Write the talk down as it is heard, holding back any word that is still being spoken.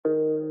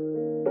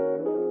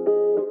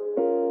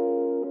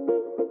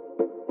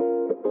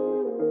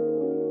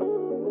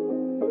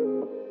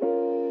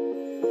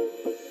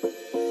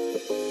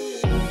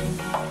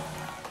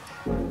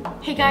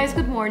Hey guys,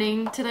 good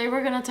morning. Today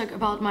we're gonna talk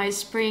about my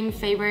spring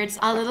favorites,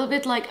 a little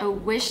bit like a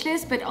wish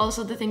list, but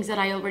also the things that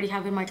I already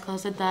have in my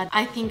closet that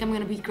I think I'm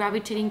gonna be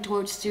gravitating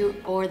towards too,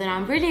 or that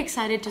I'm really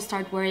excited to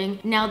start wearing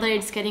now that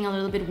it's getting a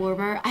little bit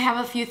warmer. I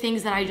have a few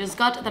things that I just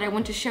got that I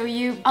want to show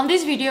you. On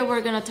this video,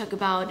 we're gonna talk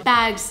about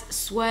bags,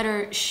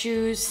 sweater,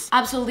 shoes,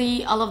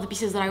 absolutely all of the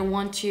pieces that I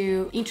want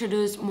to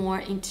introduce more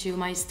into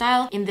my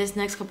style in this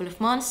next couple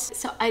of months.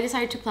 So I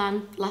decided to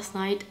plan last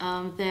night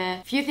the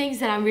few things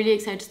that I'm really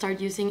excited to start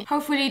using,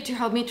 hopefully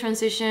to help me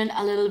transition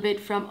a little bit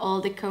from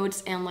all the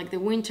coats and like the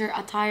winter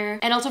attire,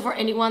 and also for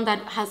anyone that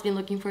has been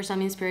looking for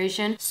some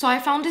inspiration. So I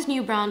found this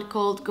new brand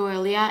called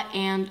Goelia,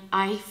 and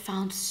I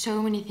found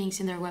so many things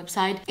in their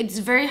website. It's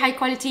very high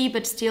quality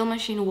but still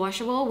machine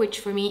washable, which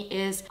for me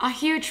is a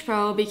huge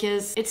pro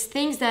because it's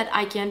things that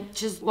I can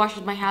just wash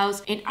at my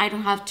house and I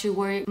don't have to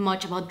worry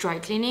much about dry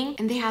cleaning.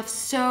 And they have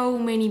so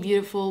many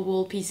beautiful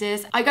wool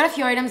pieces. I got a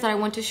few items that I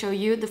want to show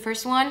you. The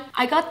first one,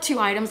 I got two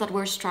items that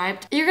were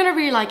striped. You're gonna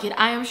really like it,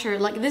 I am sure.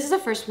 Like, this is the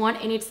first one,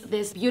 and it's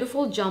this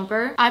beautiful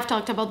jumper. I've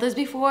talked about this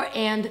before,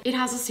 and it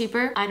has a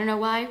zipper. I don't know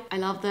why. I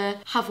love the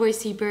halfway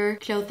zipper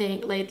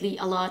clothing lately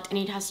a lot, and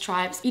it has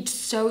stripes. It's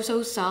so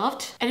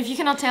soft. And if you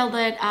cannot tell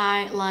that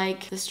I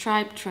like the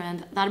stripe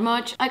trend that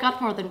much, I got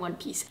more than one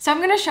piece. So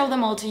I'm gonna show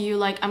them all to you.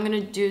 Like, I'm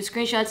gonna do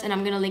screenshots and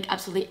I'm gonna link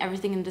absolutely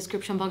everything in the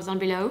description box down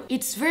below.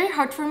 It's very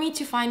hard for me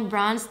to find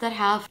brands that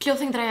have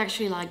clothing that I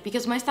actually like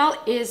because my style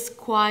is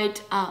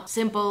quite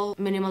simple,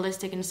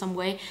 minimalistic in some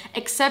way,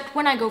 except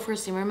when I go for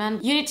Zimmerman.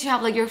 You need to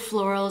have like your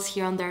florals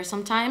here and there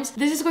sometimes.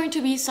 This is going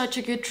to be such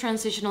a good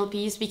transitional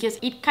piece because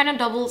it kind of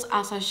doubles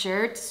as a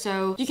shirt,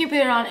 so you can put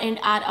it on and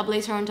add a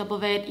blazer on top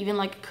of it, even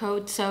like a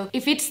coat. So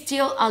if it's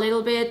still a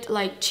little bit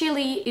like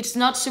chilly, it's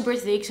not super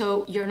thick,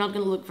 so you're not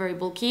gonna look very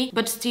bulky,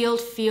 but still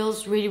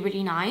feels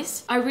really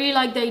nice. I really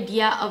like the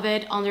idea of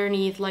it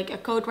underneath like a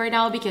coat right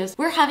now because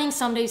we're having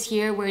some days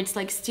here where it's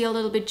like still a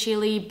little bit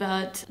chilly,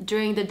 but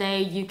during the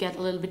day you get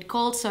a little bit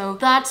cold. So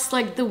that's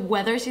like the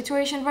weather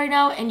situation right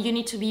now, and you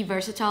need to be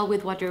versatile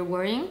with what you're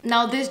wearing.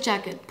 Now this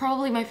jacket,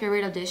 probably my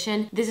favorite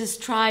addition. This is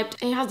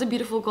striped and it has the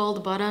beautiful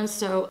gold buttons,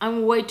 so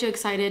I'm way too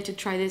excited to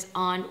try this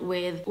on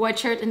with white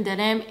shirt and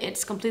denim.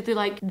 It's completely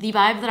like the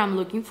vibe that I'm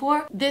looking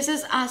for. This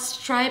is a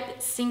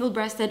striped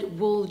single-breasted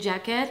wool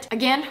jacket.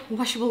 Again,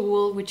 washable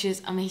wool, which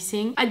is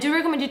amazing. I do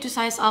recommend you to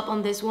size up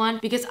on this one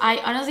because I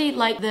honestly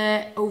like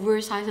the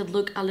oversized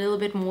look a little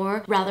bit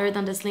more rather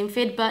than the slim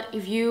fit, but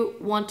if you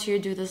want to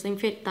do the slim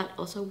fit, that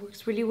also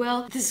works really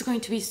well. This is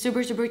going to be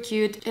super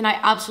cute, and I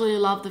absolutely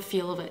love the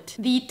feel of it.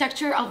 The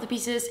texture of the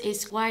pieces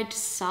is quite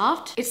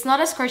soft. It's not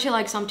as scratchy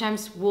like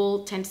sometimes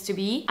wool tends to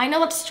be. I know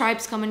that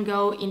stripes come and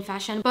go in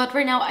fashion, but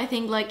right now I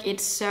think like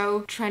it's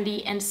so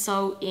trendy and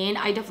so in.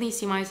 I definitely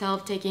see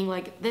myself taking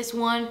like this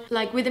one,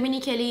 like with a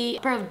mini Kelly,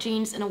 a pair of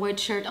jeans and a white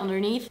shirt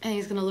underneath. I think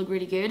it's gonna look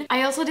really good.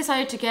 I also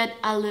decided to get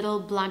a little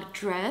black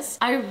dress.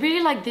 I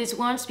really like these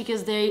ones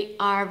because they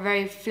are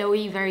very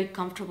flowy, very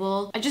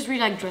comfortable. I just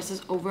really like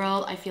dresses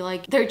overall. I feel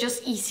like they're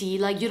just easy,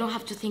 like you don't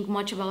have to think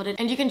much about it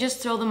and you can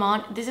just throw them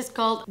on. This is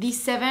called the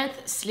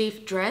 7th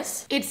sleeve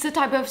dress. It's the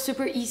type of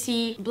super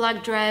easy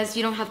black dress.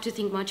 You don't have to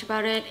think much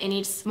about it, and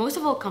it's most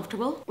of all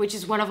comfortable, which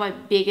is one of my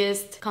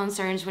biggest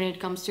concerns when it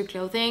comes to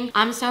clothing.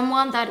 I'm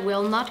someone that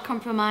will not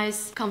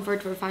compromise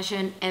comfort for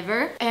fashion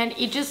ever, and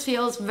it just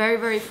feels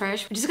very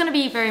fresh, which is gonna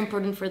be very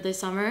important for this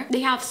summer.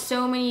 They have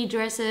so many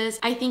dresses.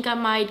 I think I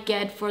might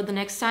get for the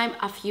next time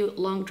a few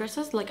long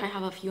dresses, like I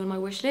have a few on my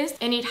wish list,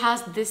 and it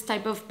has this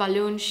type of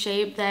balloon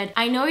shape that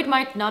I know it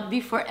might not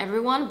be for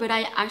everyone, but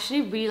I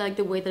actually really like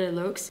the way that it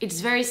looks.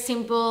 It's very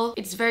simple,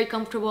 it's very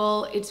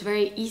comfortable, it's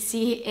very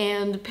easy,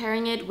 and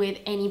pairing it with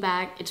any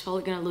bag, it's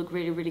probably gonna look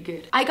really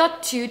good. I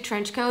got two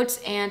trench coats,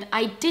 and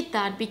I did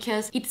that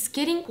because it's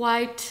getting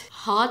quite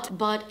hot,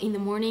 but in the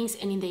mornings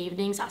and in the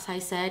evenings, as I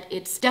said,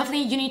 it's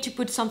definitely you need to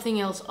put something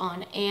else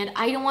on, and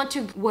I don't want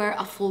to wear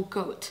a full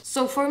coat.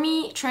 So for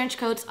me, trench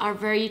coats are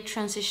very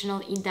transitional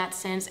in that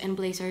sense, and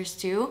blazers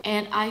too,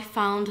 and I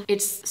found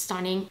it's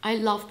stunning. I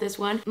love this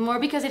one more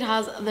because it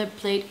has the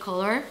plate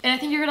color, and I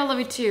think you're gonna love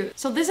it too.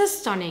 So this is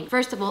stunning.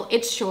 First of all,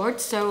 it's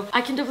short, so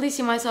I can definitely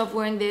see myself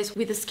wearing this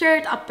with a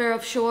skirt, a pair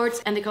of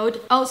shorts, and the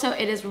coat. Also,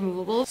 it is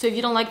removable, so if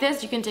you don't like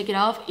this, you can take it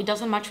off. It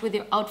doesn't match with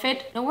your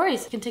outfit, no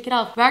worries, you can take it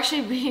off. But I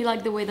actually really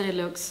like the way that it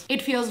looks.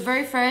 It feels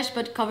very fresh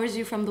but covers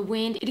you from the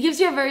wind. It gives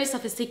you a very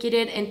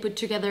sophisticated and put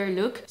together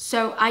look.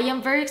 So I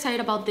am very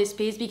excited about this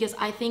piece because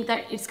I think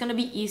that it's gonna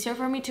be easier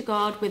for me to go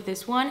out with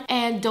this one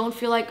and don't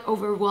feel like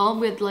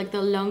overwhelmed with like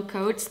the long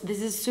coats.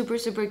 This is super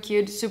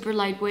cute, super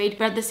lightweight,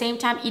 but at the same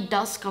time it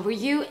does cover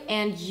you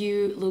and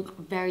you look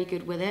very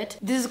good with it.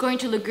 This is going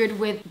to look good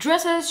with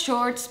dresses,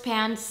 shorts,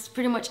 pants,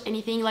 pretty much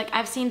anything. Like,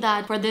 I've seen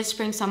that for this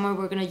spring summer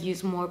we're gonna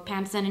use more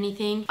pants than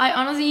anything. I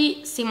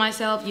honestly see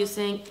myself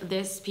using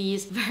this piece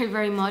piece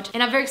very much,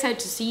 and I'm very excited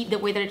to see the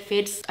way that it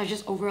fits.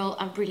 Overall,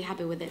 I'm pretty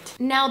happy with it.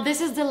 Now this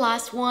is the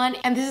last one,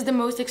 and this is the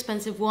most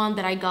expensive one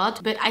that I got,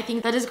 but I think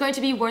that is going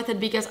to be worth it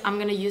because I'm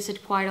gonna use it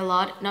quite a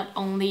lot, not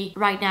only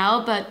right now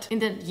but in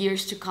the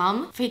years to come.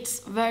 Fits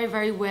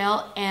very well,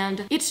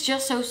 and it's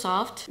just so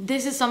soft.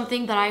 This is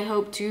something that I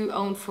hope to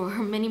own for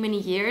many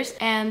years,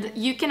 and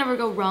you can never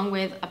go wrong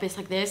with a piece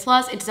like this.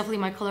 Plus, it's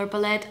definitely my color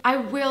palette. I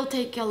will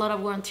take a lot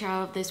of wear and tear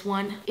out of this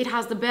one. It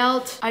has the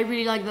belt. I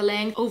really like the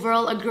length.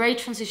 Overall, a great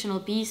transitional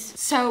piece.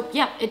 So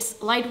yeah, it's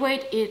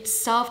lightweight, it's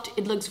soft,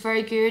 it looks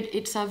very good.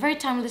 It's a very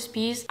timeless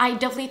piece. I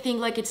definitely think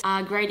like it's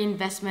a great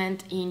investment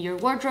in your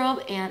wardrobe,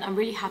 and I'm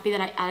really happy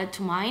that I added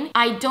to mine.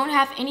 I don't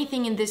have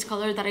anything in this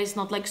color that is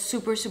not like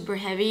super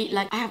heavy.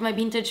 Like I have my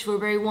vintage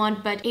Burberry one,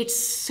 but it's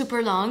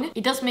super long.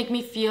 It does make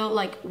me feel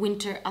like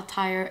winter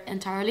attire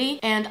entirely,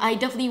 and I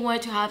definitely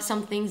wanted to have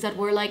some things that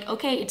were like,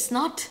 okay, it's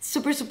not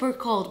super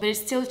cold, but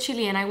it's still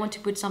chilly, and I want to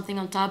put something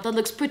on top that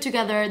looks put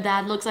together,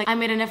 that looks like I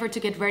made an effort to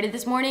get ready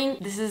this morning.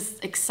 This is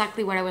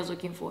exactly what I was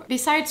looking for.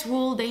 Besides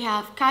wool, they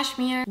have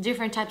cashmere,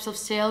 different types of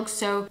silks,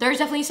 so there's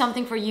definitely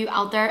something for you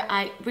out there.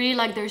 I really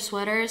like their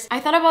sweaters. I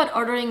thought about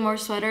ordering more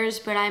sweaters,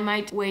 but I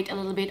might wait a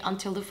little bit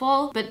until the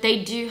fall, but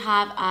they do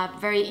have a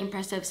very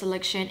impressive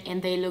selection,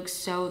 and they look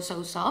so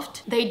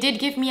soft. They did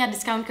give me a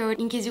discount code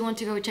in case you want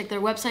to go check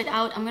their website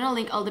out. I'm gonna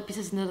link all the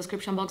pieces in the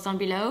description box down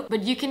below,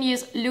 but you can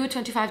use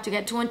LU25 to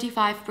get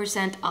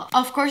 25% off.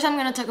 Of course, I'm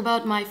gonna talk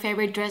about my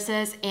favorite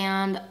dresses,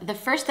 and the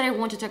first that I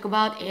want to talk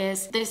about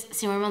is this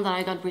Zimmermann that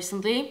I got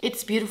recently.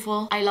 It's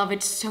beautiful. I love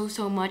it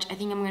so much. I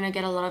think I'm gonna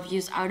get a lot of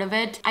use out of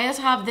it. I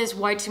also have this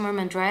white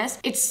Zimmermann dress.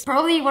 It's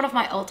probably one of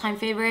my all-time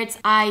favorites.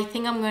 I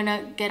think I'm gonna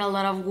get a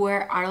lot of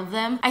wear out of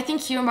them. I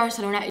think here in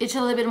Barcelona, it's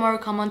a little bit more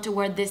common to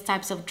wear these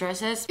types of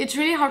dresses. It's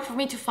really hard for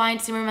me to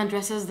find Zimmermann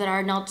dresses that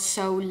are not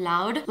so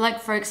loud. Like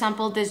for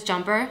example, this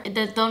jumper.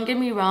 Don't get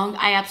me wrong,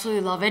 I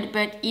absolutely love it,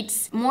 but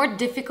it's more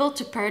difficult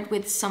to pair it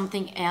with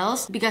something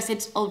else because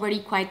it's already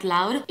quite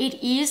loud. It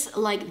is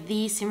like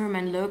the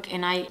Zimmermann look,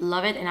 and I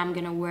love it, and I'm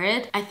gonna wear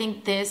it. I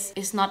think this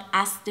is not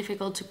as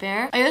difficult to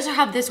pair. I also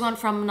have this one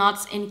from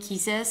Knots and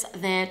Kisses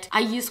that I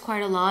use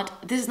quite a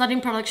lot. This is not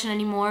in production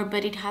anymore,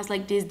 but it has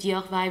like these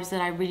Dior vibes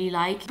that I really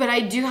like. But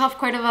I do have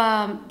quite of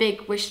a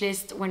big wish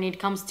list when it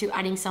comes to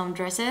adding some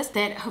dresses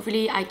that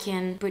hopefully I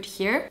can put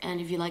here, and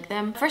if you like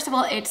them. First of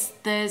all, it's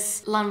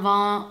this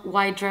Lanvin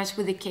white dress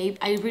with a cape.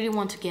 I really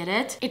want to get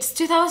it. It's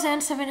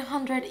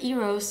 2,700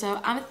 euros, so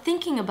I'm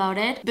thinking about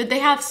it, but they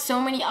have so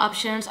many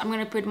options. I'm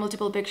gonna put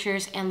multiple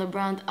pictures and the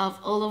brand of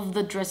all of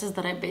the dresses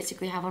that I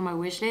basically have on my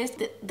wish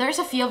list. There's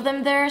a few of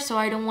them there, so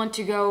I don't want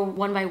to go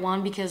one by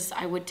one because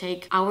I would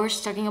take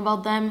hours talking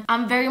about them.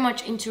 I'm very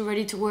much into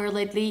ready to wear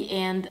lately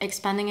and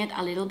expanding it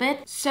a little bit.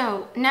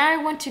 So now I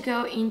want to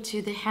go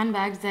into the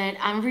handbags that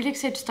I'm really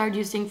excited to start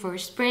using for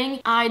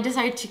spring. I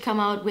decided to come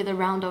out with a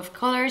round of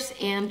colors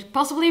and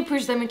possibly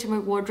push them into my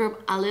wardrobe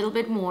a little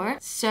bit more.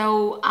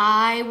 So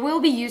I will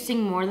be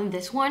using more than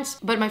this ones,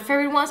 but my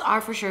favorite ones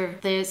are for sure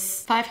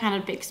this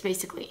 500 picks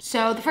basically.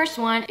 So the first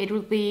one, it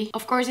will be,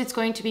 of course, it's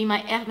going to be my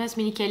Hermès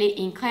Kelly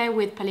in clay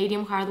with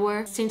palladium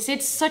hardware. Since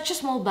it's such a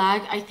small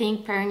bag, I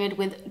think pairing it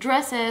with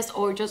dresses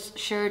or just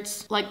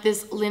shirts like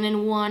this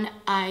linen one,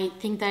 I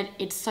think that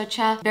it's such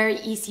a very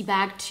easy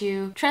bag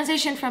to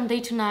transition from day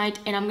to night,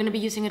 and I'm gonna be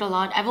using it a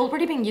lot. I've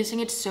already been using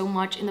it so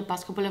much in the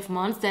past couple of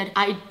months that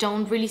I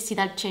don't really see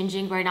that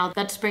changing right now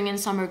that spring and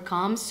summer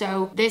comes.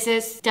 So this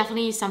is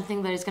definitely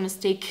something that is gonna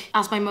stick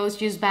as my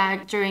most used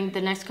bag during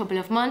the next couple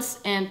of months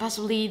and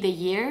possibly the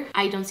year.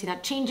 I don't see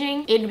that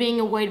changing. It being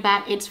a weight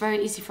bag, it's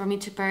very easy for me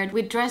to pair it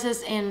with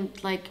dresses and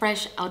like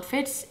fresh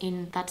outfits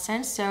in that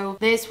sense. So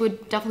this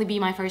would definitely be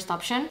my first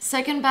option.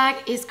 Second bag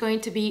is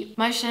going to be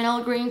my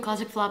Chanel green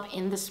classic flap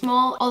in the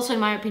small. Also, in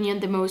my opinion,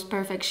 the most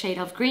perfect shade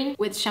of green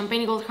with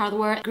champagne gold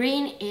hardware.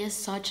 Green is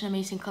such an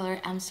amazing color.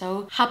 I'm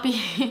so happy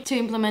to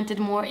implement it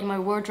more in my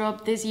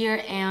wardrobe this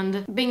year,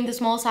 and being the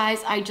small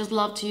size, I just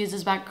love to use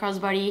this bag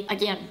crossbody.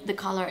 Again, the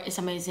color is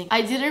amazing.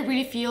 I didn't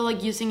really feel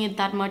like using it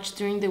that much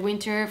during the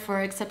winter,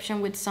 for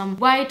exception with some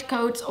white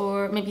coats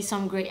or maybe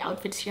some gray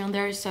outfits here and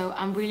there, so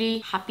I'm really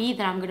happy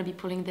that I'm gonna be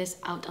pulling this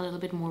out a little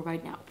bit more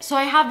right now. So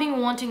I have been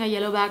wanting a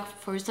yellow bag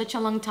for such a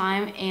long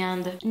time,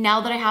 and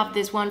now that I have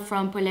this one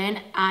from Polen,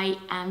 I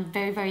am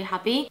very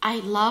happy. I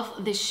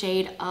love this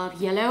shade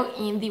of yellow.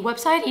 In the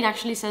website it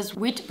actually says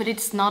wheat, but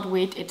it's not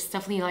wheat, it's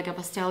definitely like a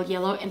pastel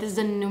yellow, and this is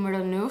the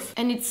numero 9,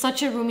 and it's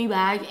such a roomy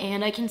bag,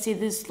 and I can see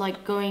this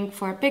like going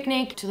for a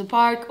picnic, to the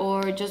park,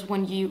 or just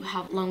when you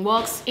have long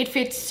walks. It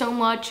fits so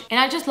much, and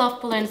I just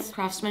love Polen's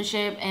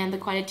craftsmanship, and the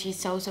quality is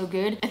so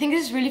good. I think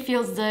this really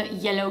fills the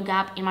yellow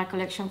gap in my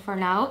collection for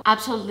now.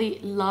 Absolutely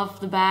love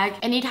the bag,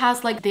 and it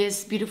has like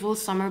this beautiful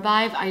summer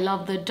vibe. I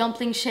love the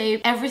dumpling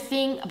shape.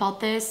 Everything about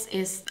this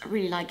is, I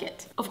really like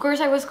it. Of course,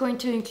 I was going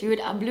to include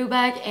a blue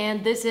bag,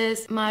 and this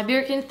is my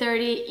Birkin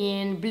 30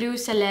 in blue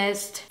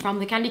celeste from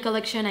the Candy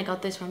collection. I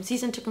got this from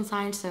Season to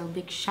Consign, so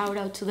big shout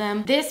out to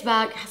them. This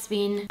bag has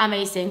been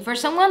amazing. For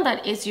someone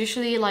that is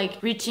usually like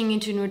reaching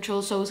into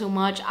neutral so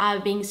much,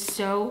 I've been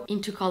so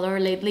into color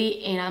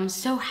lately, and I'm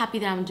so happy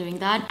that I'm I'm doing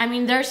that. I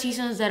mean, there are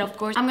seasons that of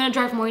course I'm gonna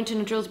drive more into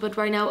neutrals, but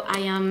right now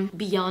I am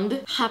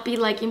beyond happy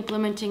like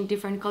implementing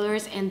different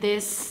colors. And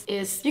this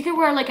is, you can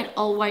wear like an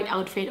all white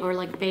outfit or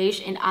like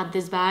beige and add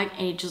this bag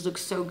and it just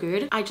looks so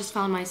good. I just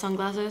found my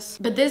sunglasses.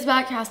 But this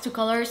bag has two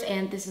colors,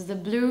 and this is the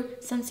blue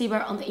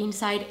Zanzibar on the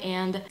inside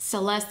and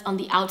Celeste on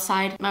the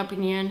outside. In my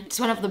opinion,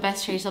 it's one of the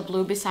best shades of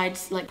blue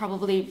besides like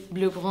probably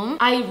blue brune.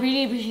 I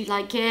really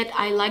like it.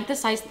 I like the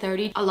size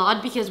 30 a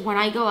lot because when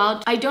I go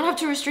out, I don't have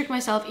to restrict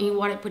myself in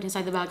what I put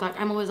inside the bag. Like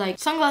I'm always like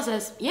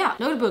sunglasses, yeah,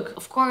 notebook,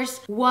 of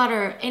course,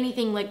 water,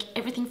 anything, like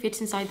everything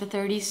fits inside the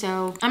 30.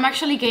 So I'm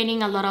actually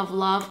gaining a lot of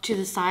love to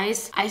the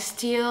size. I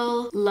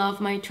still love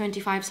my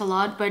 25s a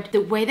lot, but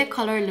the way the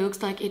color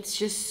looks, like it's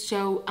just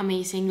so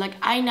amazing. Like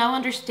I now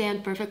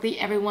understand perfectly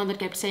everyone that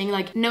kept saying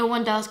like no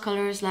one does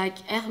colors like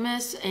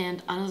Hermès,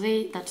 and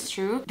honestly that's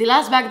true. The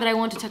last bag that I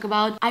want to talk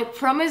about, I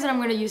promise that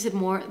I'm gonna use it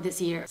more this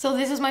year. So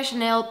this is my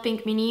Chanel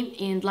pink mini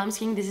in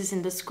lambskin. This is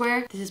in the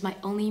square. This is my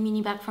only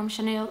mini bag from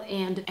Chanel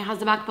and it has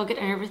the back pocket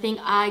and everything.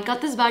 I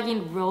got this bag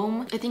in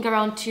Rome, I think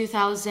around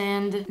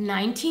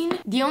 2019.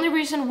 The only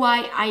reason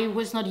why I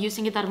was not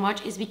using it that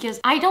much is because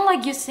I don't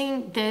like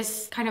using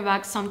this kind of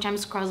bag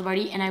sometimes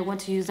crossbody, and I want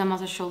to use them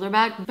as a shoulder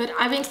bag. But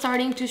I've been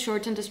starting to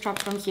shorten the strap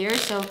from here,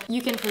 so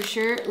you can for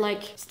sure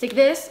like stick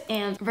this,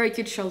 and very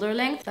cute shoulder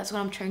length. That's what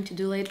I'm trying to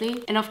do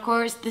lately. And of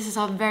course this is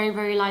a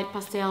very light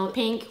pastel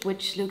pink,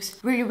 which looks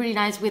really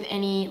nice with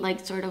any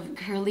like sort of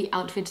girly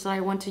outfits that I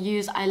want to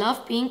use. I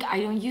love pink, I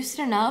don't use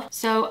it enough,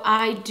 so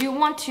I do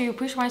want to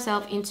push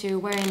myself into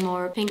wearing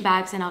more pink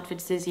bags and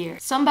outfits this year.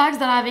 Some bags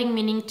that I've been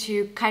meaning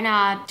to kind of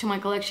add to my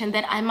collection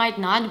that I might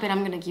not, but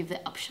I'm gonna give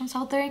the options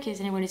out there in case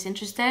anyone is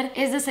interested,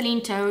 is the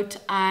Celine tote.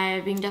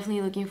 I've been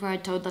definitely looking for a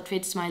tote that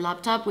fits my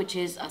laptop, which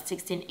is a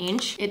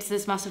 16-inch. It's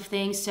this massive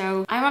thing,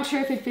 so I'm not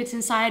sure if it fits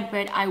inside,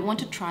 but I want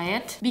to try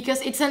it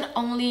because it's an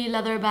only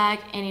leather bag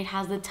and it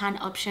has the tan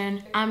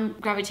option. I'm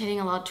gravitating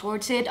a lot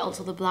towards it,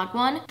 also the black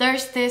one.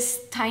 There's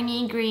this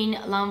tiny green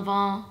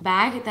Lanvin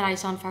bag that I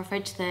saw on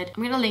Farfetch that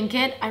I'm gonna link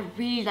it. I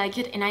really like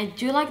it, and I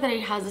do like that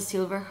it has the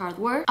silver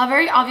hardware. A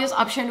very obvious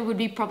option would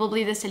be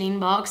probably the Celine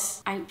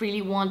box. I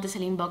really want the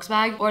Celine box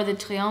bag or the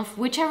Triomphe.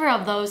 Whichever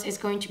of those is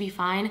going to be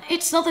fine.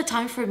 It's not the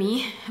time for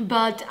me,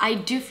 but I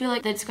do feel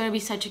like that's gonna be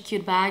such a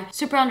cute bag.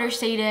 Super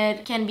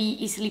understated, can be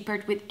easily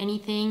paired with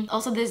anything.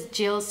 Also this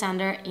Jill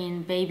Sander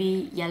in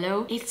baby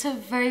yellow. It's a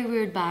very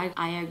weird bag,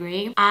 I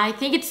agree. I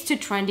think it's too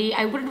trendy.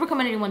 I wouldn't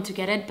recommend anyone to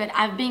get it, but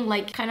I've been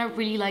like kind of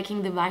really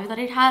liking the vibe that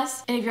it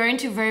has. And if you're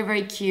into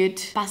very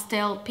cute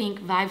pastel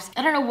pink vibes,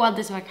 I don't know what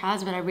this bag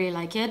has, but I really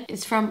like it.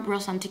 It's from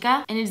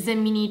Rosantica and it's the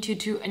mini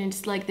tutu, and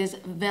it's like this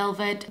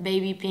velvet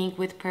baby pink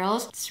with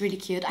pearls. It's really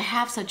cute. I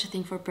have such a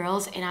thing for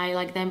pearls and I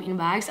like them in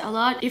bags a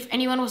lot. If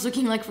anyone was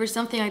looking like for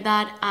something like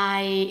that,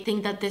 I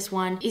think that this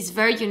one is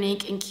very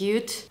unique and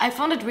cute. I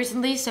found it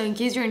recently, so in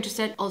case you're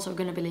interested, also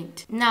gonna be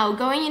linked. Now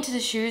going into the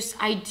shoes,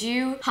 I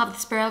do have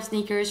this pair of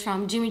sneakers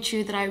from Jimmy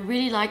Choo that I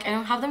really like. I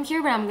don't have them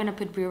here, but I'm gonna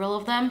put b-roll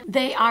of them.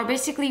 They are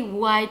basically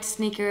white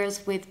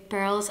sneakers with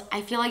pearls.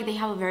 I feel like they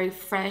have a very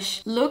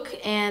fresh look,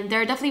 and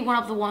they're definitely one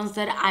of the ones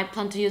that I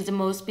plan to use the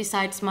most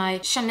besides my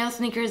Chanel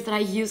sneakers that I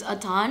use a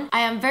ton.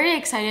 I am very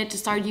excited to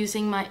start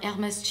using my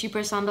Hermès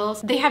cheaper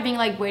sandals. They have been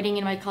like waiting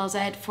in my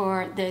closet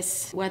for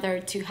this weather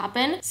to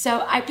happen,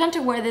 so I plan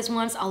to wear these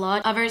ones a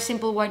lot. A very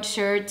simple white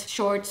shirt,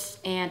 shorts,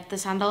 and the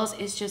sandals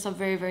is just a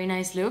very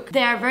nice look.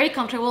 They are very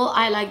comfortable.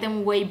 I like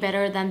them way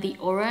better than the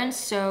orange,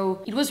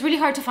 so it was really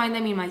hard to find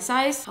them in my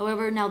size.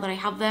 However, now that I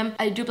have them,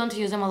 I do plan to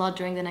use them a lot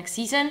during the next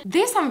season.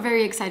 This I'm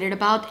very excited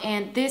about,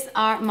 and these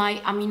are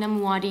my Amina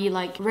Muaddi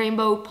like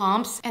rainbow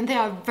pumps, and they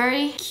are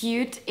very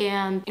cute,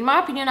 and in my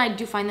opinion I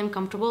do find them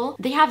comfortable.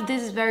 They have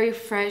this very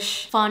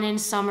fresh, fun and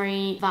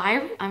summery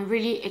vibe. I'm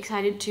really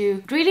excited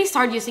to really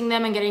start using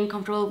them and getting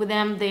comfortable with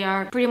them. They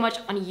are pretty much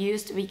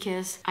unused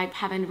because I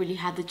haven't really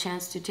had the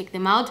chance to take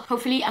them out.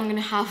 Hopefully I'm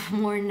gonna have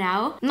more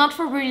now, not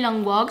for really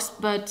long walks,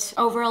 but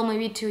overall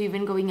maybe to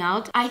even going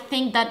out. I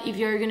think that if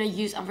you're gonna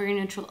use a very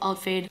neutral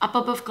outfit, a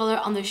pop of color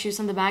on the shoes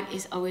on the back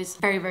is always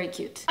very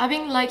cute. I've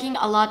been liking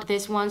a lot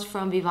these ones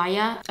from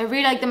Vivaya. I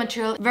really like the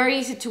material, very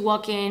easy to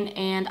walk in,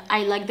 and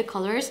I like the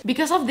colors.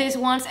 Because of these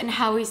ones and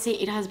how easy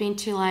it has been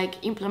to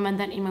like implement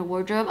that in my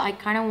wardrobe, I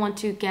kind of want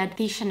to get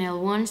the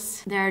Chanel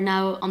ones. They're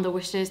now on the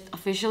wish list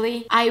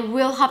officially. I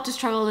will have to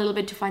struggle a little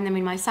bit to find them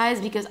in my size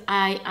because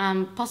I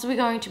am possibly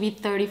going to be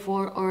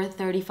 34 or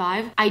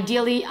 35.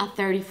 Ideally a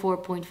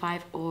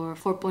 34.5 or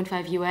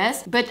 4.5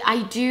 US, but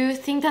I do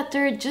think that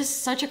they're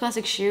just such a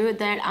classic shoe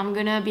that I'm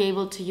gonna be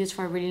able to use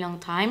for a really long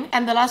time.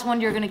 And the last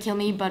one, you're gonna kill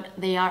me, but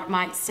they are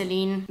my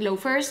Celine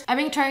loafers. I've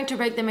been trying to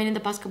break them in the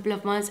past couple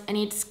of months and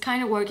it's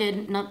kind of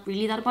working, not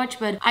really that much,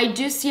 but I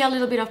do see a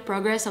little bit of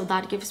progress, so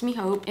that gives me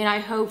hope, and I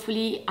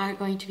hopefully are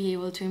going to be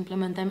able to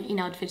implement them in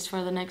outfits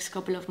for the next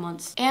couple of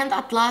months. And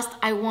at last,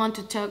 I want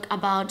to talk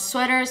about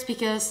sweaters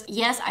because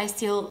yes, I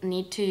still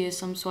need to use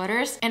some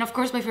sweaters, and of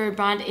course my favorite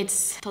brand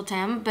it's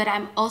Totem, but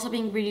I'm also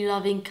been really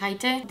loving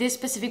Kaite. This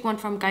specific one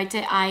from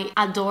Kaite, I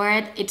adore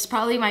it. It's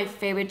probably my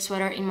favorite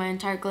sweater in my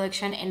entire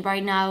collection, and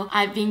right now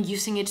I've been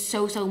using it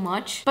so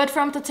much. But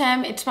from from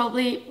Totem, it's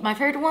probably my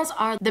favorite ones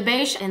are the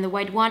beige and the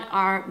white one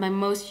are my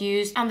most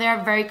used, and they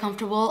are very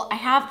comfortable. I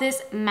have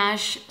this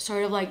mesh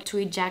sort of like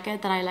tweed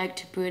jacket that I like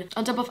to put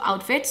on top of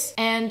outfits,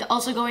 and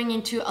also going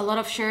into a lot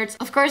of shirts.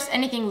 Of course,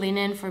 anything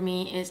linen for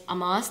me is a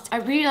must. I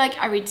really like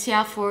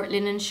Aritzia for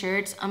linen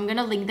shirts. I'm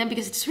gonna link them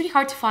because it's really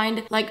hard to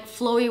find like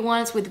flowy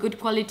ones with good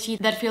quality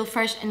that feel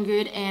fresh and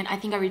good, and I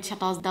think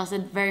Aritzia does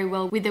it very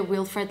well with the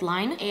Wilfred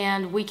line.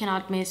 And we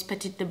cannot miss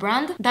Petite the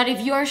brand, that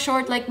if you are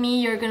short like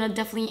me, you're gonna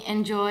definitely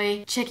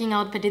enjoy checking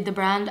out Petite the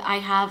brand. I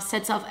have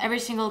sets of every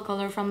single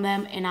color from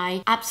them and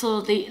I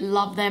absolutely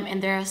love them,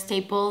 and they're a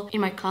staple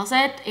in my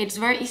closet. It's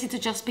very easy to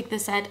just pick the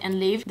set and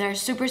leave. They're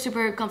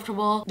super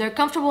comfortable. They're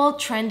comfortable,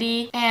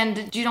 trendy,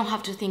 and you don't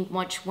have to think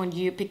much when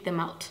you pick them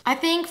out. I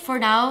think for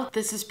now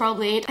this is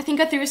probably it. I think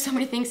I threw so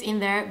many things in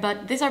there,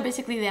 but these are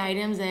basically the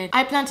items that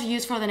I plan to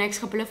use for the next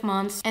couple of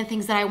months and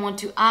things that I want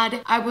to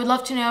add. I would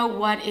love to know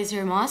what is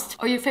your must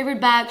or your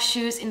favorite bag,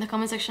 shoes in the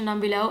comment section down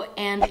below.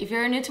 And if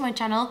you're new to my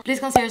channel, please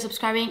consider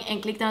subscribing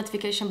and click the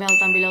notification bell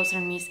down below so you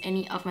don't miss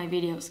any of my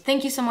videos.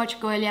 Thank you so much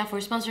Goelia for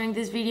sponsoring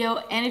this video,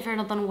 and if you're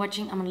not done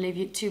watching, I'm gonna leave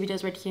you 2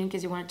 videos right here in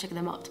case you want to check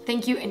them out.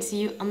 Thank you and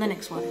see you on the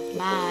next one.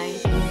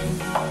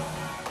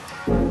 Bye.